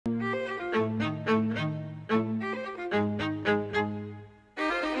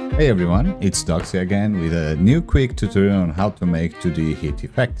Hey everyone, it's Doxia again with a new quick tutorial on how to make 2D hit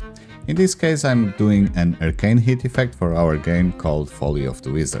effect. In this case I'm doing an Arcane Hit effect for our game called Folly of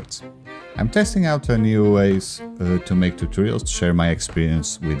the Wizards. I'm testing out new ways to make tutorials to share my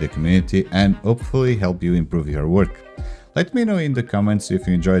experience with the community and hopefully help you improve your work. Let me know in the comments if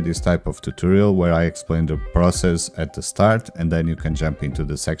you enjoy this type of tutorial where I explain the process at the start and then you can jump into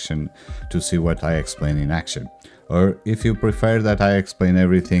the section to see what I explain in action. Or if you prefer that I explain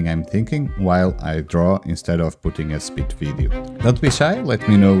everything I'm thinking while I draw instead of putting a speed video. Don't be shy, let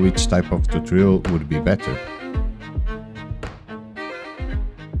me know which type of tutorial would be better.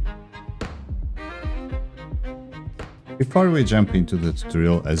 Before we jump into the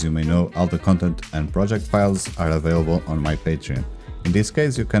tutorial, as you may know, all the content and project files are available on my Patreon. In this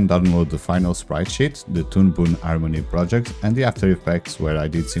case, you can download the final sprite sheet, the Toon Boon Harmony project and the After Effects where I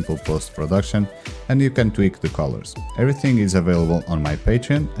did simple post-production, and you can tweak the colors. Everything is available on my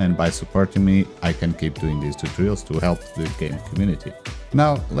Patreon, and by supporting me, I can keep doing these tutorials to help the game community.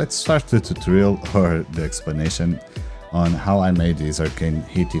 Now, let's start the tutorial or the explanation on how I made this Arcane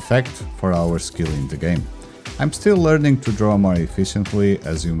Hit effect for our skill in the game. I'm still learning to draw more efficiently.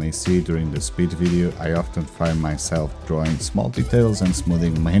 As you may see during the speed video, I often find myself drawing small details and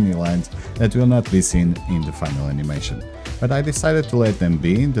smoothing many lines that will not be seen in the final animation. But I decided to let them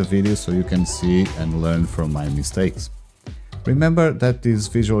be in the video so you can see and learn from my mistakes. Remember that this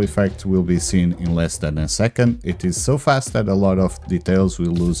visual effect will be seen in less than a second. It is so fast that a lot of details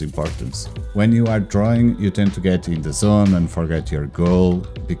will lose importance. When you are drawing, you tend to get in the zone and forget your goal,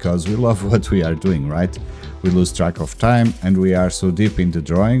 because we love what we are doing, right? We lose track of time and we are so deep in the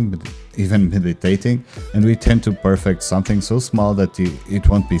drawing, even meditating, and we tend to perfect something so small that it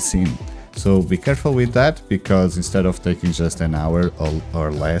won't be seen. So be careful with that, because instead of taking just an hour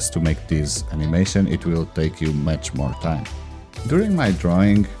or less to make this animation, it will take you much more time. During my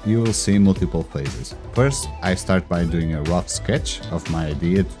drawing, you will see multiple phases. First, I start by doing a rough sketch of my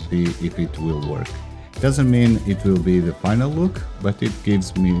idea to see if it will work. Doesn't mean it will be the final look, but it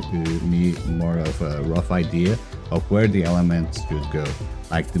gives me more of a rough idea of where the elements should go,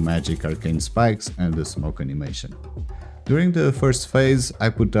 like the magic arcane spikes and the smoke animation. During the first phase, I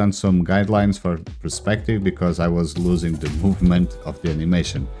put down some guidelines for perspective because I was losing the movement of the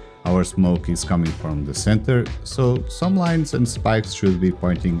animation. Our smoke is coming from the center, so some lines and spikes should be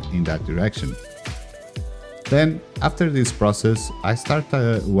pointing in that direction. Then, after this process, I start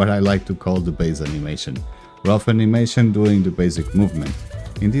what I like to call the base animation. Rough animation doing the basic movement.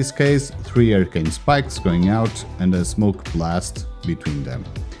 In this case, 3 arcane spikes going out and a smoke blast between them.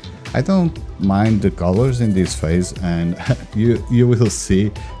 I don't mind the colors in this phase, and you will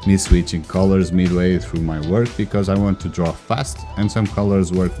see me switching colors midway through my work because I want to draw fast and some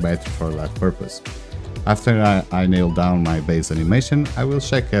colors work better for that purpose. After I nail down my base animation, I will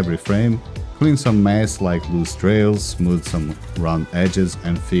check every frame, clean some mess like loose trails, smooth some round edges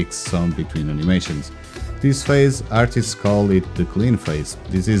and fix some between animations. This phase, artists call it the clean phase.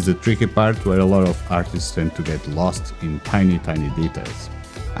 This is the tricky part where a lot of artists tend to get lost in tiny details.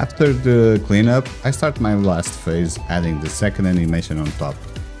 After the cleanup, I start my last phase, adding the second animation on top.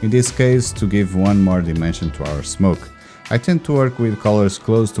 In this case, to give one more dimension to our smoke. I tend to work with colors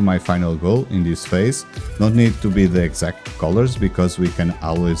close to my final goal in this phase. Don't need to be the exact colors because we can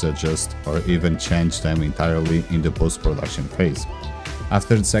always adjust or even change them entirely in the post-production phase.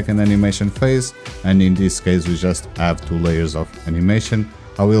 After the second animation phase, and in this case we just have 2 layers of animation,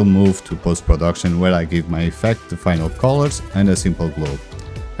 I will move to post-production where I give my effect the final colors and a simple glow.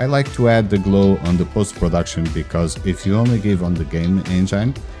 I like to add the glow on the post-production because if you only give on the game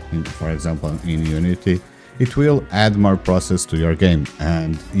engine, for example in Unity, it will add more process to your game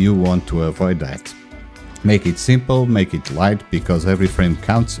and you want to avoid that. Make it simple, make it light, because every frame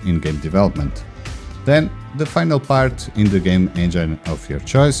counts in game development. Then, the final part in the game engine of your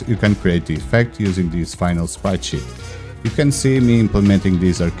choice, you can create the effect using this final sprite sheet. You can see me implementing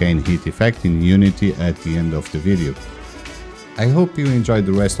this Arcane Hit effect in Unity at the end of the video. I hope you enjoyed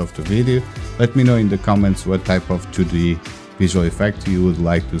the rest of the video. Let me know in the comments what type of 2D visual effect you would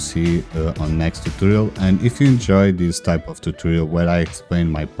like to see on next tutorial, and if you enjoy this type of tutorial where I explain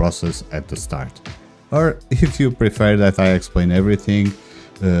my process at the start. Or if you prefer that I explain everything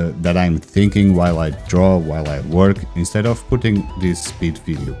that I'm thinking while I draw, while I work, instead of putting this speed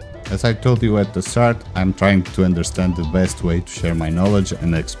video. As I told you at the start, I'm trying to understand the best way to share my knowledge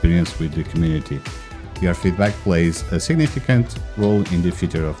and experience with the community. Your feedback plays a significant role in the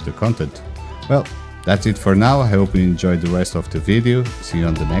future of the content. Well, that's it for now. I hope you enjoyed the rest of the video. See you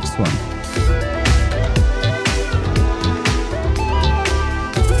on the next one.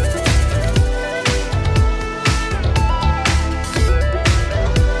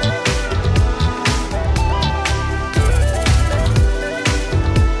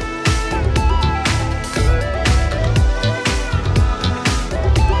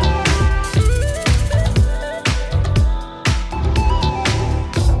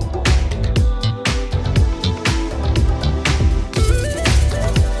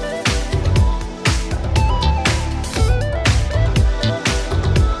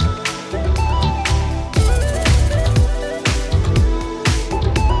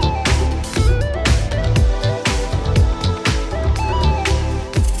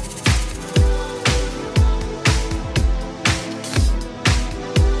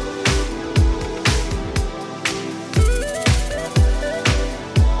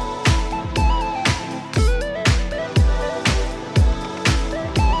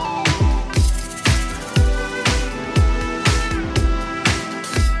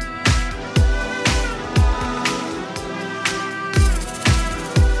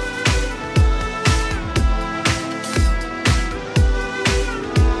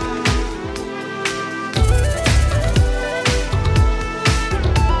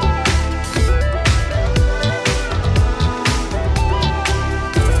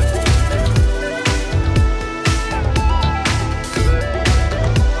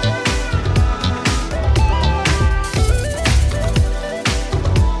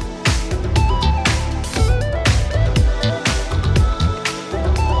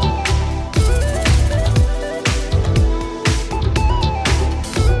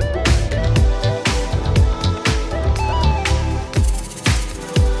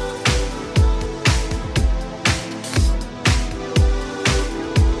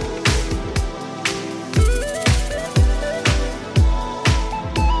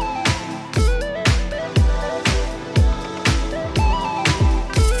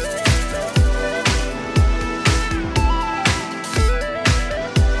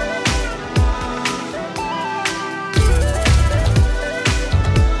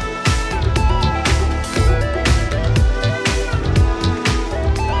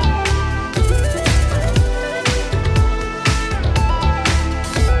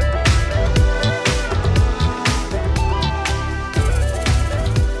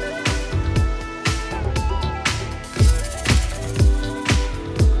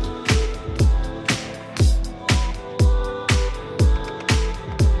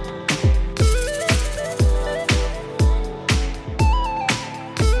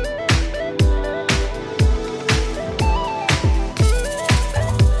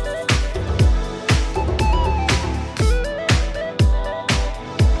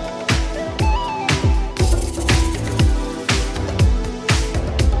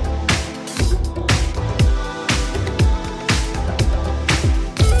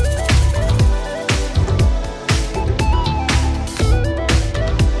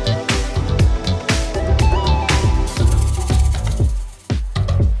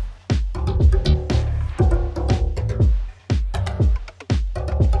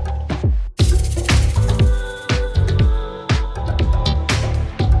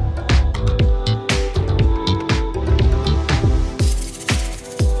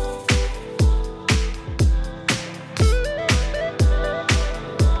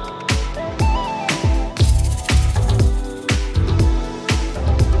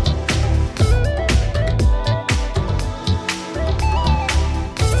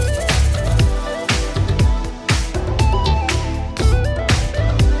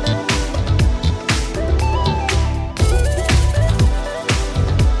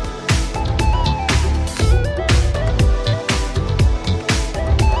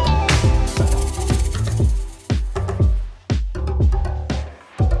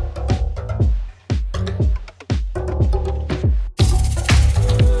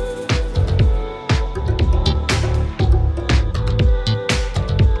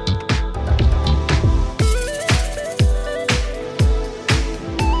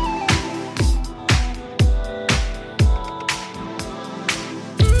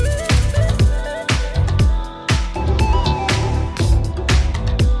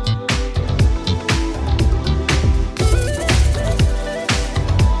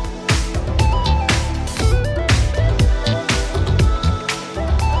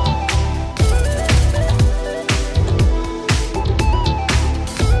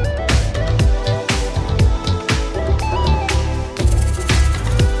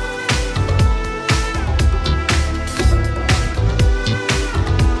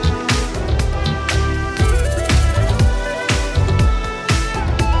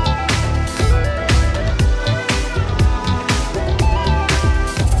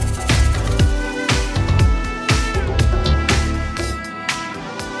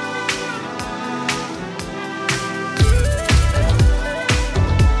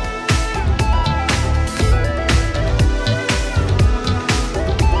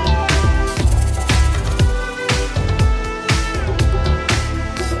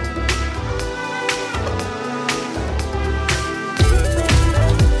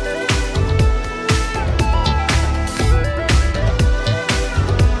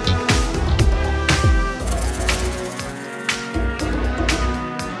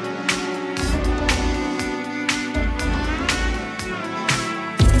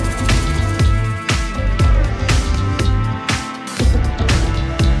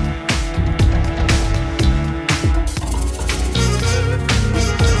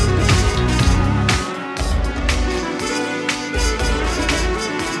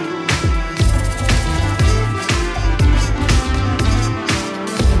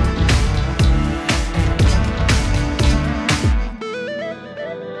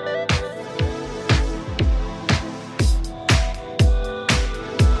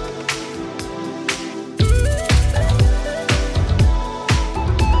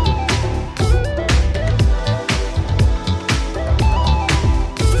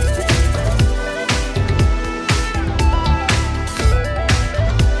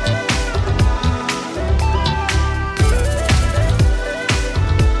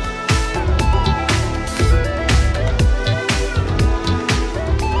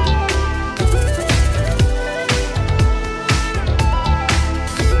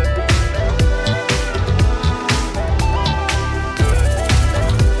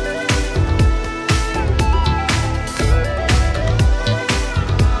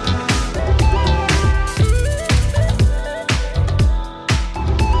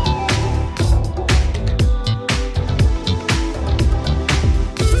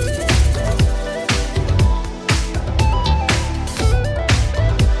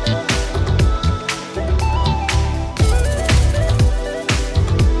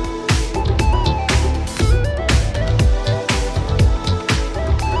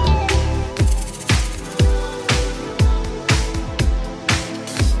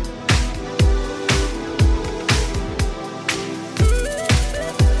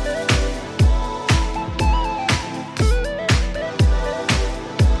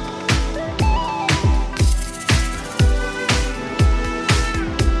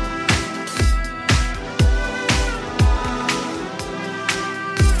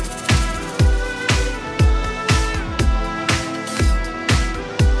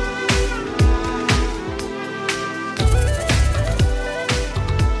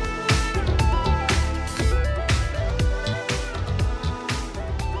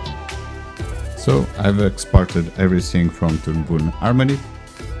 So I've exported everything from Toon Boon Harmony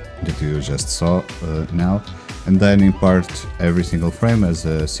that you just saw now, and then import every single frame as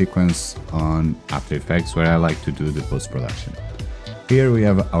a sequence on After Effects, where I like to do the post-production. Here we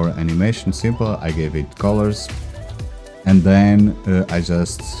have our animation, simple. I gave it colors, and then I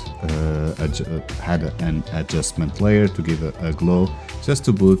just had an adjustment layer to give a glow, just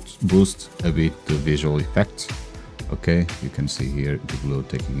to boost a bit the visual effect. Okay, you can see here the glow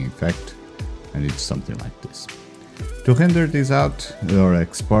taking effect, and it's something like this. To render this out or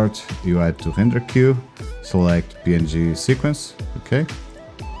export, you add to render queue, select PNG sequence, okay,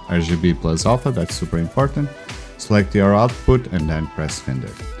 RGB plus alpha, that's super important, select your output and then press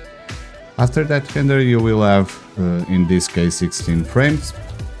render. After that render you will have, in this case, 16 frames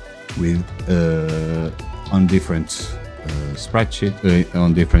with on different sprite sheet,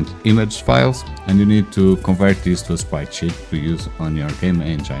 on different image files, and you need to convert this to a sprite sheet to use on your game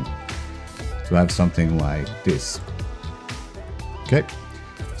engine to have something like this. Okay,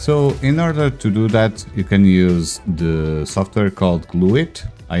 so in order to do that you can use the software called Glueit.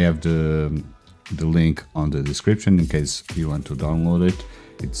 I have the link on the description in case you want to download it.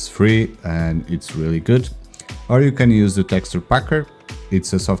 It's free and it's really good. Or you can use the texture packer.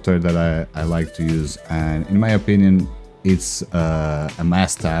 It's a software that I like to use, and in my opinion it's a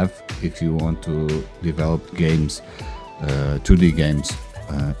must-have if you want to develop games, 2D games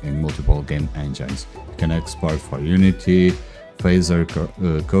in multiple game engines. You can export for Unity, Phaser,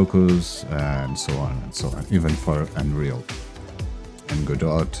 Cocos, and so on, even for Unreal and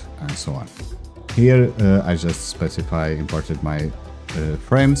Godot and so on. Here I just specify imported my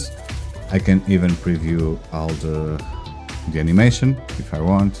frames. I can even preview all the animation if I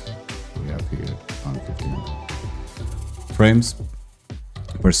want. We have here on 15 frames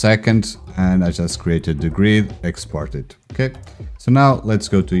per second, and I just created the grid, export it. Okay, so now let's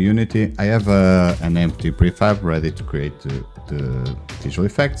go to Unity. I have an empty prefab ready to create the visual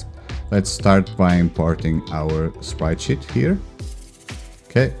effects. Let's start by importing our sprite sheet here.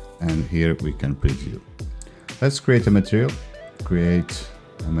 Okay, and here we can preview. Let's create a material. Create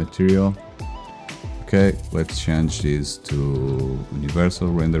a material. Okay, let's change this to universal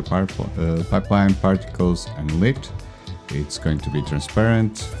render pipeline, particles, and lit. It's going to be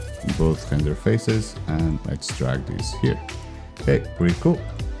transparent, both render faces, and let's drag this here. Okay, pretty cool.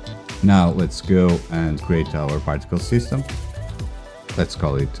 Now let's go and create our particle system. Let's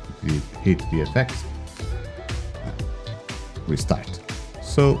call it Hit VFX. Restart.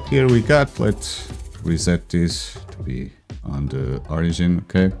 So here we got, let's reset this to be on the origin.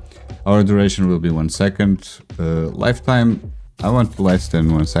 Okay, our duration will be 1 second. Lifetime, I want less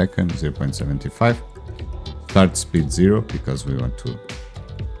than 1 second, 0.75. Start speed 0 because we want to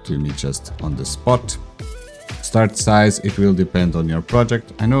image just on the spot. Start size, it will depend on your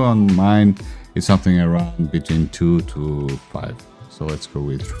project. I know on mine it's something around between 2 to 5. So let's go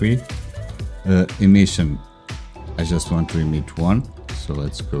with 3. Emission, I just want to emit 1. So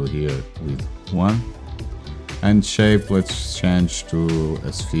let's go here with 1. And shape, let's change to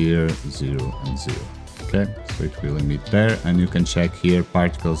a sphere, 0 and 0. Okay, so it will emit there, and you can check here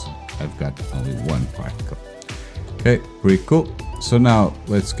particles. I've got only 1 particle. Okay, pretty cool. So now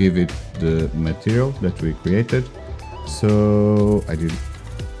let's give it the material that we created. So I did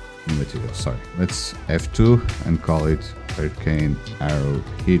material, sorry. Let's F2 and call it Arcane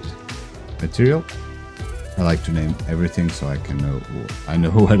Hit material. I like to name everything so I know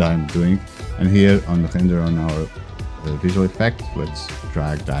what I'm doing. And here on the render on our visual effect, let's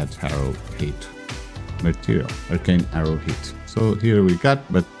drag that arrow hit material, Arcane Arrow Hit. So here we got,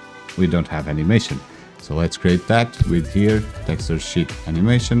 but we don't have animation. So let's create that with here texture sheet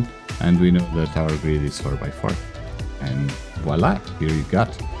animation, and we know that our grid is 4x4. And voila, here you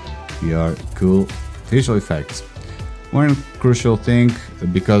got your cool visual effects. One crucial thing,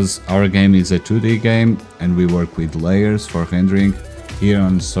 because our game is a 2D game and we work with layers for rendering, here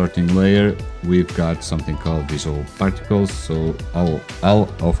on sorting layer we've got something called visual particles, so all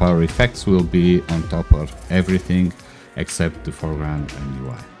of our effects will be on top of everything except the foreground and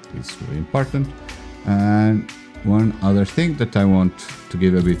UI. It's really important. And one other thing that I want to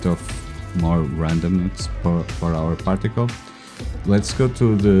give a bit of more randomness for our particle, let's go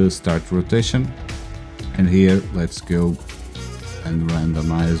to the start rotation. And here, let's go and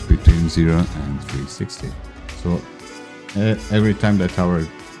randomize between 0 and 360. So every time that our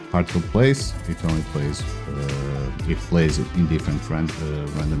particle plays, it only plays, it plays in different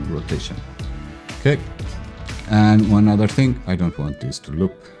random rotation. Okay. And one other thing, I don't want this to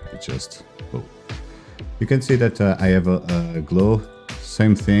loop, it just go. You can see that I have a glow,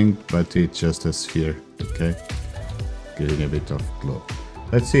 same thing, but it's just a sphere, okay? Giving a bit of glow.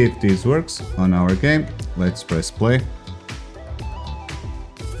 Let's see if this works on our game. Let's press play.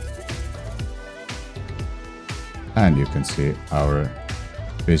 And you can see our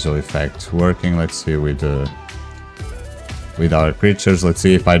visual effect working. Let's see with our creatures. Let's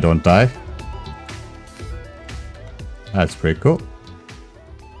see if I don't die. That's pretty cool.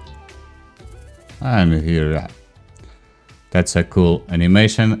 And here, yeah. That's a cool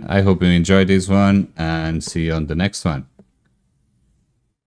animation. I hope you enjoyed this one and see you on the next one.